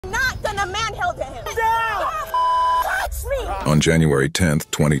On January 10,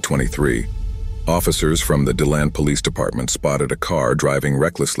 2023, officers from the DeLand Police Department spotted a car driving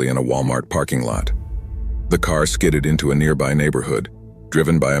recklessly in a Walmart parking lot. The car skidded into a nearby neighborhood,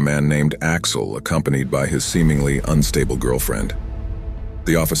 driven by a man named Axel, accompanied by his seemingly unstable girlfriend.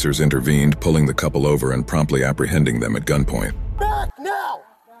 The officers intervened, pulling the couple over and promptly apprehending them at gunpoint. Back now!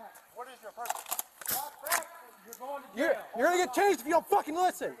 What is your purpose? You're gonna get chased if you don't fucking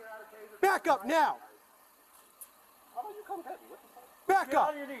listen. Back up now! How about you come get me? Back get up!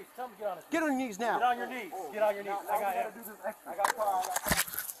 On your knees. Tell me get on it. Get on your knees now. Get on your knees. Get on your knees. I got it. I got car.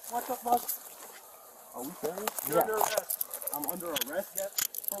 What the fuck? Are we serious? You're under arrest. I'm under arrest yet?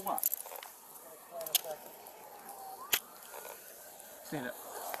 For what? Stand up.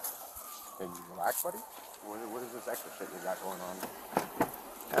 Can you relax, buddy? What is this extra shit you got going on?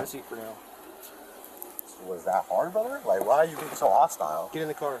 Have a seat for now. So was that hard, brother? Like, why are you being so hostile? Get in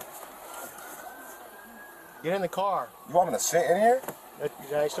the car. Get in the car. You want me to sit in here?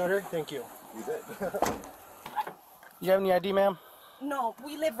 Did I start her? Thank you. You did. You have any ID, ma'am? No,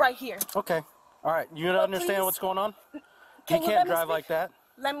 we live right here. Okay. All right. You understand please. What's going on? Can you can't drive like that.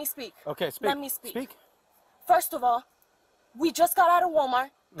 Let me speak. Okay, speak. Let me speak. Speak. First of all, we just got out of Walmart.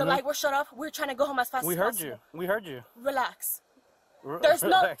 The light was shut off. We're trying to go home as fast as possible. We heard you. Relax. There's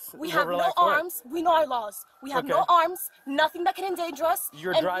relax. We have no arms. We know our laws. We have no arms. Nothing that can endanger us.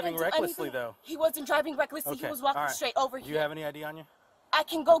 You're driving recklessly, though. He wasn't driving recklessly. Okay. He was walking straight over here. Do you have any ID on you? I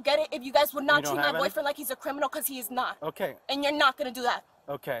can go get it if you guys would not treat my any? boyfriend like he's a criminal, because he is not. Okay. And you're not going to do that.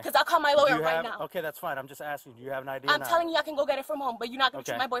 Okay. Because I'll call my lawyer right now. Okay, that's fine. I'm just asking. Do you have an ID? I'm telling you I can go get it from home, but you're not going to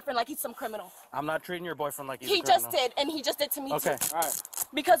treat my boyfriend like he's some criminal. I'm not treating your boyfriend like he's a criminal. He just did, and he just did to me too. Okay, all right.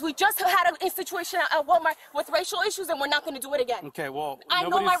 Because we just had a situation at Walmart with racial issues, and we're not going to do it again. Okay, well, I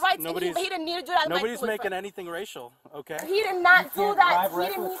know my rights, and he didn't need to do that. Nobody's making anything racial, okay? He did not do that. He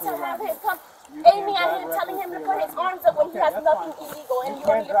didn't need to have him come aiming at him, telling him to put his arms up when he has nothing illegal, and you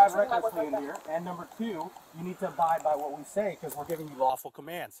don't need to treat my boyfriend. And number two, you need to abide by what we say, because we're giving you lawful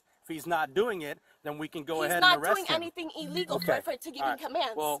commands. If he's not doing it, then we can go ahead and He's arrest him. not doing anything illegal for to give him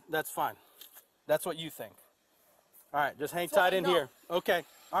commands. Well, that's fine. That's what you think. All right, just hang tight in here. Okay,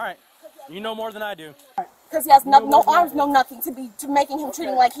 all right. You know more than I do. Because he has no arms, no nothing to making him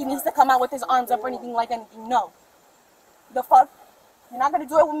treating like he needs to come out with his arms up or anything like anything. No. The fuck? You're not going to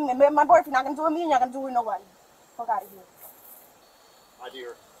do it with me, my boyfriend. You're not going to do it with me, and you're not going to do it with nobody. Fuck out of here.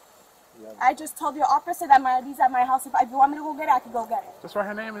 ID. I just told your officer that my ID's at my house. If you want me to go get it, I can go get it. That's why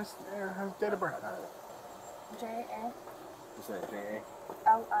her name is, her date of birth. J-A. You said J-A?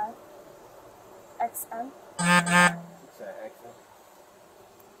 L-I-X-M. You said X-M?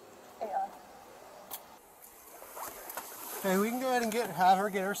 A-R. Okay, we can go ahead and have her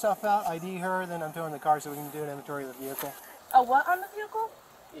get her stuff out, ID her, then I'm towing the car so we can do an inventory of the vehicle. A what on the vehicle?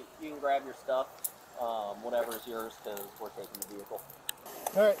 You can grab your stuff, whatever is yours, because we're taking the vehicle.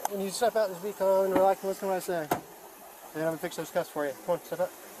 All right, when you step out, just be calm and relax and listen to what I say. And I'm going to fix those cuffs for you. Come on, step out.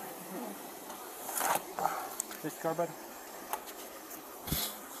 Fix the car, buddy.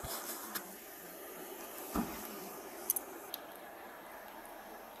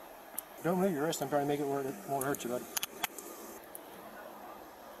 Don't move your wrist. I'm trying to make it where it won't hurt you, buddy.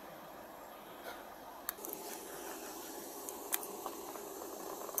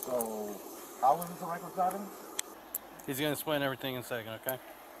 So, how was Mr. Michael driving? He's going to explain everything in a second, okay?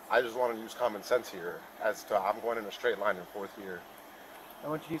 I just want to use common sense here, as to I'm going in a straight line in fourth gear. I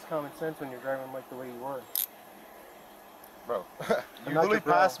want you to use common sense when you're driving like the way you were. Bro, you literally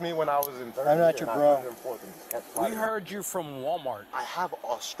passed me when I was in third gear. I'm not your bro. We heard you from Walmart. I have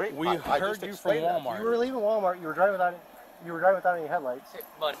a straight We heard you from Walmart. You were leaving Walmart. You were driving without any headlights.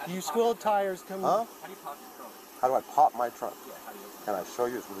 You squealed tires coming. Huh? How do I pop my trunk? Can I show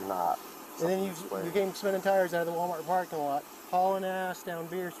you? It's really not. And then you came spinning tires out of the Walmart parking lot, hauling ass down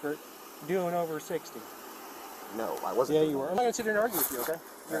Beersford, doing over 60. No, I wasn't. Yeah, you were. I'm not going to sit here and argue with you, okay?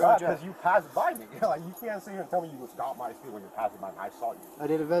 Because you passed by me. Like, you can't sit here and tell me you stopped my speed when you're passing by me. I saw you. I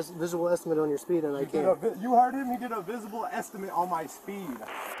did a visual estimate on your speed, and I can't. You heard him? He did a visible estimate on my speed.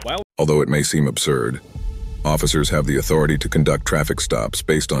 Although it may seem absurd, officers have the authority to conduct traffic stops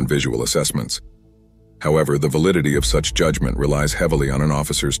based on visual assessments. However, the validity of such judgment relies heavily on an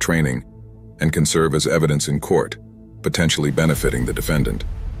officer's training and can serve as evidence in court, potentially benefiting the defendant.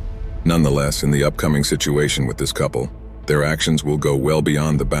 Nonetheless, in the upcoming situation with this couple, their actions will go well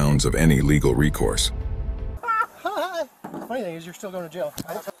beyond the bounds of any legal recourse. The funny thing is, you're still going to jail.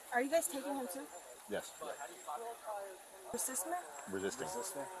 Are you guys taking him too? Yes. Resistment? Resisting.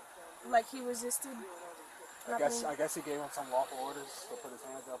 Like he resisted? I guess he gave him some lawful orders to put his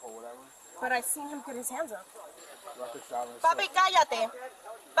hands up or whatever. But I seen him put his hands up. Reckless driving. Papi, cállate.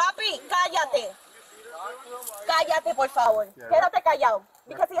 Papi, cállate. Cállate, por favor. Quédate callado.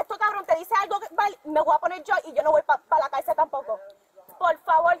 Porque si esto cabrón te dice algo, me voy a poner yo y yo no voy para la cárcel tampoco. Por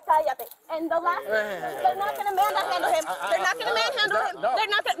favor, cállate. And the last, they're not going to manhandle him. They're not going to manhandle him. They're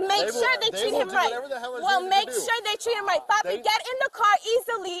not going to make sure they treat him right. Well, make sure they treat him right. Papi, get in the car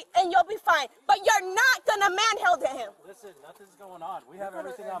easily and you'll be fine. But you're not going to manhandle him. Listen, nothing's going on. We have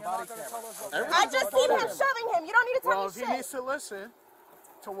everything on body camera. I just seen him shoving him. You don't need to tell me Well, shit. he needs to listen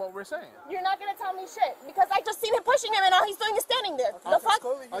to what we're saying. You're not going to tell me shit because I just seen him pushing him and all he's doing is standing there. The fuck?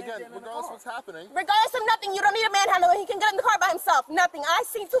 Again, regardless of what's happening. Regardless of nothing, you don't need a manhandle him. He can get in the car by himself. Nothing. I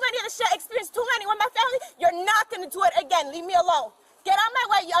seen too many of the shit, experienced too many with my family. You're not going to do it again. Leave me alone. Get out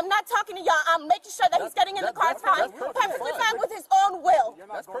my way. I'm not talking to y'all. I'm making sure that he's getting in the car fine. Perfectly fine with his own will.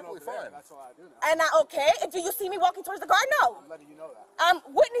 That's perfectly fine. That's all I do now. And okay, do you see me walking towards the car? No. I'm letting you know that. I'm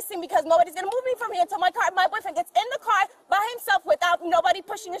witnessing because nobody's going to move me from here until my boyfriend gets in the car by himself without nobody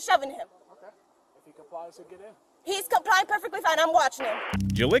pushing and shoving him. Okay. If he complies, he'll get in. He's complying perfectly fine. I'm watching him.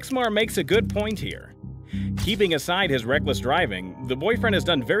 Jalixmar makes a good point here. Keeping aside his reckless driving, the boyfriend has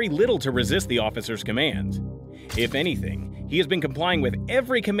done very little to resist the officer's commands. If anything, he has been complying with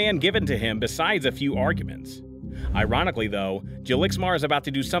every command given to him besides a few arguments. Ironically, though, Jalixmar is about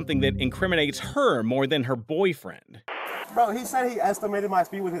to do something that incriminates her more than her boyfriend. Bro, he said he estimated my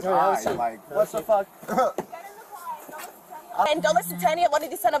speed with his eyes. Like, what the fuck? And don't listen to any of what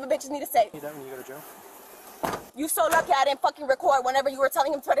these son of a bitches need to say. You done when you go to jail? You so lucky I didn't fucking record whenever you were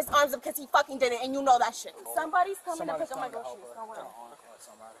telling him to put his arms up because he fucking did it and you know that shit. Somebody's coming to pick up my groceries. Don't worry.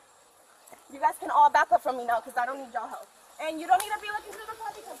 You guys can all back up from me now because I don't need y'all help. And you don't need to be looking through the car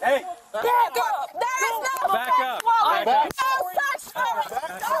because Hey! back up! There is no Back up! Back Back up! Don't touch me!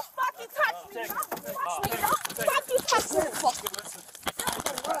 Don't fucking touch me! Don't fucking touch me!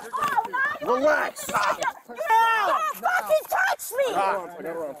 Relax. Don't fucking touch me! I'm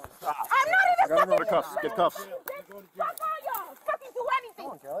not even fucking... cuffs. Get cuffs. Fuck all y'all! Fucking do anything!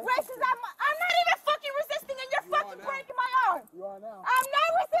 Racist, I'm not even fucking resisting and you're fucking breaking my arm! You are now. I'm not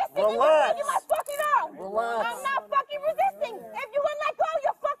resisting! You're breaking my fucking arm! I'm not fucking resisting! If you wouldn't let go,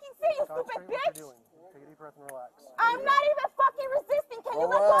 you'll fucking see, you stupid bitch! Take a deep breath and relax. I'm not even fucking resisting! Can you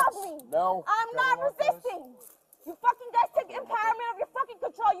let go of me? No. I'm not resisting! You fucking guys take empowerment of your fucking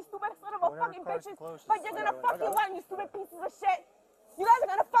control, you stupid son of a fucking bitches! But you're gonna fucking learn, you stupid pieces of shit! You guys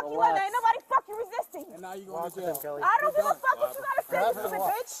are gonna fucking learn that ain't nobody fucking resisting! And now you're going to jail. I don't give a fuck what you gotta say, you stupid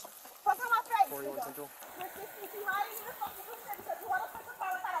bitch! Fuck on my face! Resisting too high, you need to fucking do shit because you wanna push the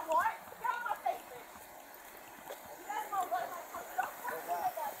car without a warrant? Get on my face, bitch! You guys know what my fucking don't touch me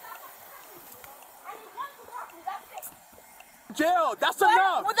like that. Stop fucking touching me. I need one to talk to me, that's it! Jail! That's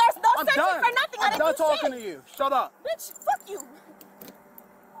enough! Well, there's no I'm searching done. for nothing. I I'm didn't done do talking shit. to you. Shut up. Bitch, fuck you.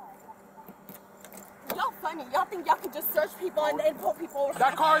 Y'all funny. Y'all think y'all can just search people and pull people over.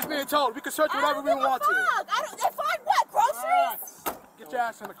 That car is being towed. We can search whatever we want to. I don't. If I what? Groceries? Get your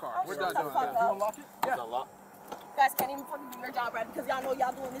ass in the car. We're done doing that. You unlock it? Yeah. Guys can't even fucking do your job right because y'all know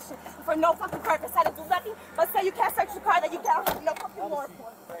y'all doing this shit for no fucking purpose. I didn't do nothing but say you can't search the car that you can't have no fucking warrant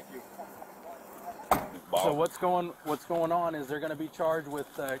for. Thank you. So what's going on is they're going to be charged with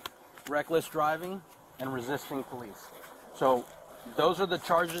reckless driving and resisting police. So those are the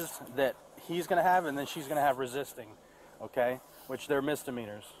charges that he's going to have, and then she's going to have resisting, okay, which they're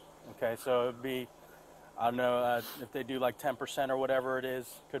misdemeanors, okay. So it'd be, I don't know, if they do like 10% or whatever it is,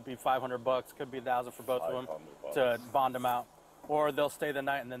 could be $500, could be $1,000 for both of them to bond them out, or they'll stay the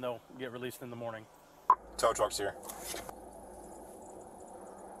night and then they'll get released in the morning. Tow truck's here.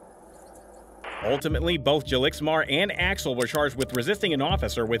 Ultimately, both Jalixmar and Axel were charged with resisting an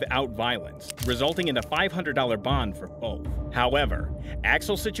officer without violence, resulting in a $500 bond for both. However,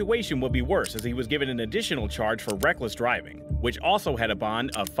 Axel's situation would be worse as he was given an additional charge for reckless driving, which also had a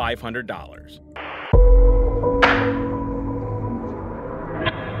bond of $500.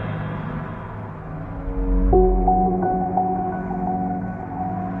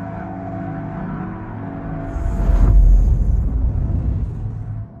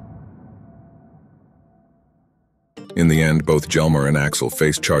 In the end, both Jelmer and Axel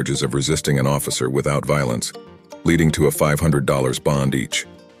faced charges of resisting an officer without violence, leading to a $500 bond each.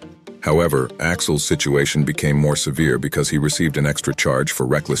 However, Axel's situation became more severe because he received an extra charge for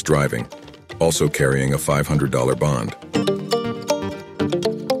reckless driving, also carrying a $500 bond.